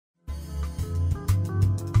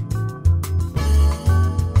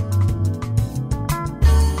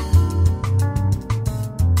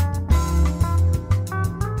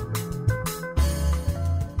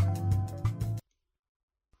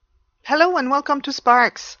Hello and welcome to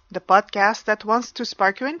Sparks, the podcast that wants to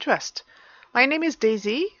spark your interest. My name is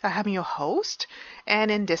Daisy, I am your host,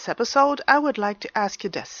 and in this episode I would like to ask you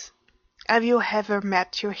this. Have you ever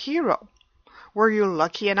met your hero? Were you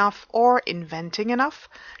lucky enough or inventing enough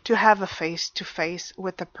to have a face-to-face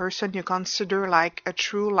with the person you consider like a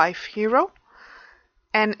true life hero?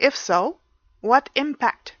 And if so, what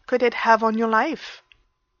impact could it have on your life?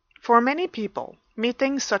 For many people,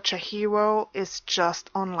 meeting such a hero is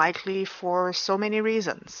just unlikely for so many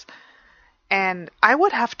reasons. And I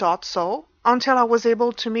would have thought so until I was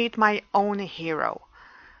able to meet my own hero.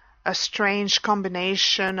 A strange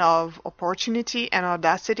combination of opportunity and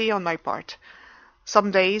audacity on my part.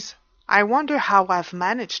 Some days, I wonder how I've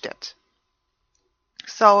managed it.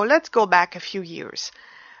 So let's go back a few years,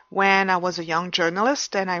 when I was a young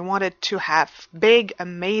journalist and I wanted to have big,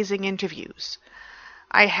 amazing interviews.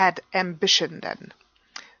 I had ambition then.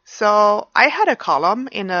 So I had a column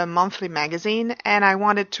in a monthly magazine and I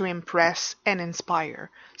wanted to impress and inspire.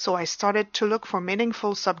 So I started to look for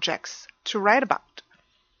meaningful subjects to write about.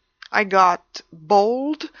 I got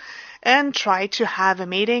bold and tried to have a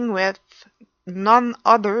meeting with none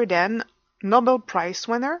other than Nobel Prize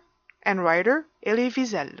winner and writer Elie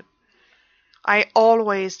Wiesel. I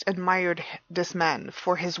always admired this man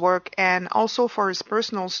for his work and also for his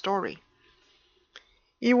personal story.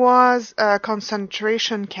 He was a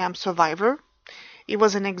concentration camp survivor. He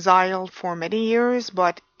was in exile for many years,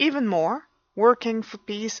 but even more, working for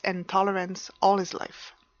peace and tolerance all his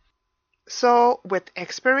life. So, with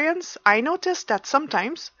experience, I noticed that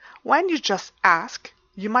sometimes, when you just ask,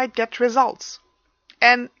 you might get results.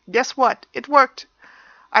 And guess what? It worked.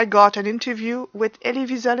 I got an interview with Elie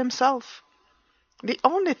Wiesel himself. The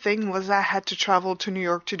only thing was I had to travel to New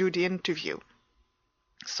York to do the interview.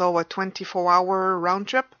 So a 24-hour round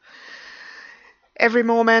trip. Every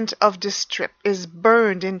moment of this trip is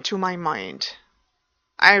burned into my mind.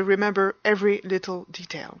 I remember every little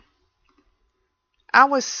detail. I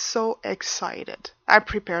was so excited. I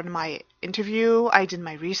prepared my interview, I did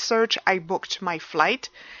my research, I booked my flight,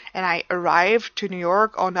 and I arrived to New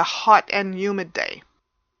York on a hot and humid day.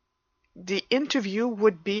 The interview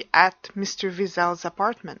would be at Mr. Wiesel's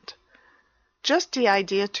apartment. Just the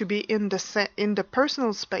idea to be in the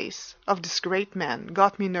personal space of this great man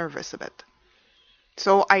got me nervous a bit.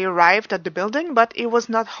 So I arrived at the building, but he was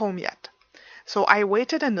not home yet. So I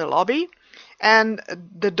waited in the lobby, and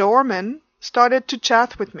the doorman started to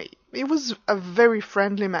chat with me. He was a very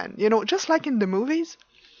friendly man, just like in the movies.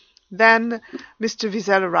 Then Mr.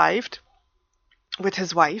 Wiesel arrived with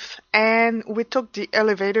his wife, and we took the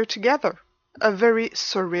elevator together. A very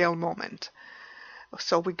surreal moment.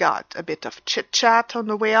 So we got a bit of chit-chat on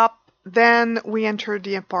the way up. Then we entered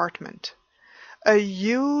the apartment. A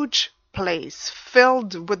huge place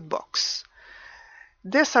filled with books.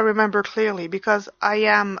 This I remember clearly because I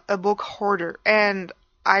am a book hoarder and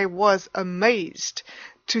I was amazed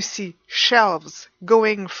to see shelves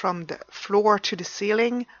going from the floor to the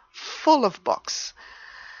ceiling full of books.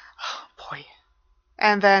 Oh, boy.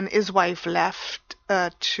 And then his wife left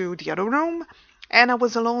to the other room and I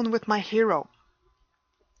was alone with my hero.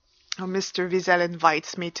 Mr. Wiesel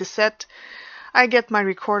invites me to sit. I get my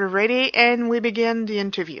recorder ready and we begin the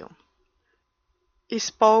interview. He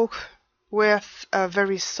spoke with a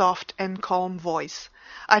very soft and calm voice.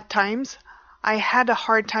 At times, I had a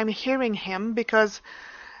hard time hearing him because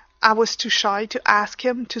I was too shy to ask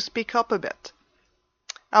him to speak up a bit.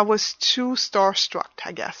 I was too starstruck,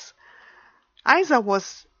 I guess. As I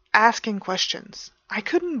was asking questions, I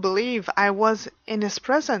couldn't believe I was in his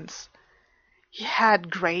presence. He had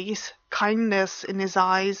grace, kindness in his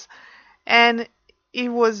eyes, and he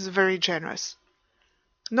was very generous.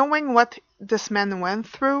 Knowing what this man went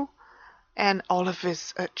through and all of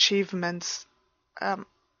his achievements,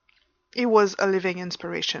 he was a living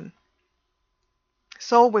inspiration.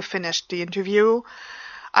 So we finished the interview.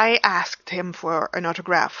 I asked him for an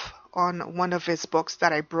autograph on one of his books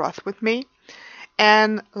that I brought with me,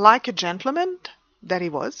 and like a gentleman that he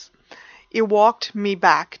was, he walked me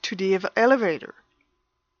back to the elevator.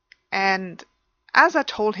 And as I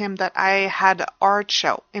told him that I had an art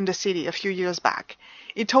show in the city a few years back,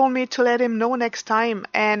 he told me to let him know next time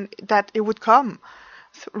and that it would come.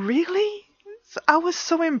 So, really? I was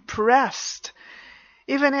so impressed.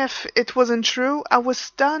 Even if it wasn't true, I was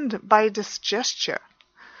stunned by this gesture.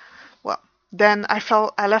 Well, then I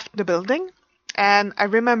left the building and I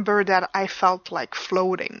remember that I felt like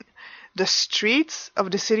floating. The streets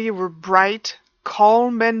of the city were bright,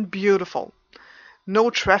 calm, and beautiful. No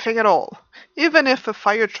traffic at all. Even if a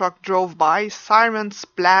fire truck drove by, sirens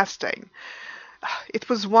blasting. It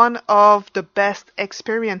was one of the best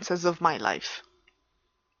experiences of my life.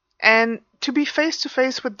 And to be face to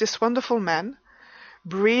face with this wonderful man,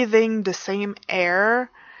 breathing the same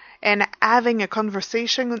air and having a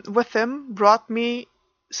conversation with him brought me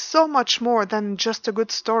so much more than just a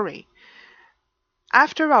good story.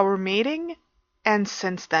 After our meeting, and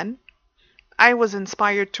since then, I was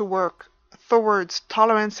inspired to work towards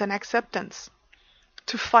tolerance and acceptance,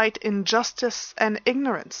 to fight injustice and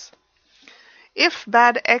ignorance. If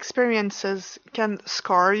bad experiences can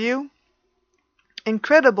scar you,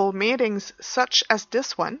 incredible meetings such as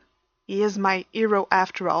this one, he is my hero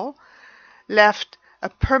after all, left a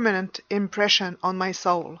permanent impression on my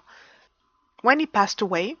soul. When he passed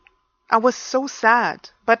away, I was so sad,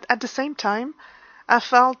 but at the same time, I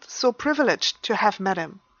felt so privileged to have met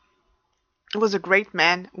him. He was a great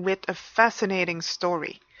man with a fascinating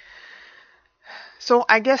story. So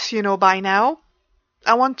I guess you know by now.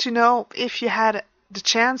 I want to know if you had the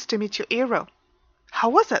chance to meet your hero. How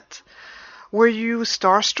was it? Were you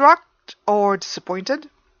starstruck or disappointed?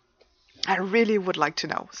 I really would like to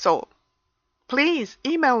know. So please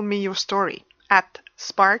email me your story at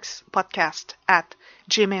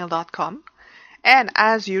sparkspodcast@gmail.com. And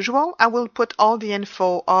as usual, I will put all the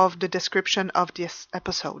info of the description of this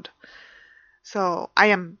episode. So I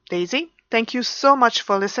am Daisy. Thank you so much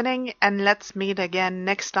for listening, and let's meet again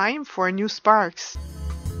next time for new Sparks.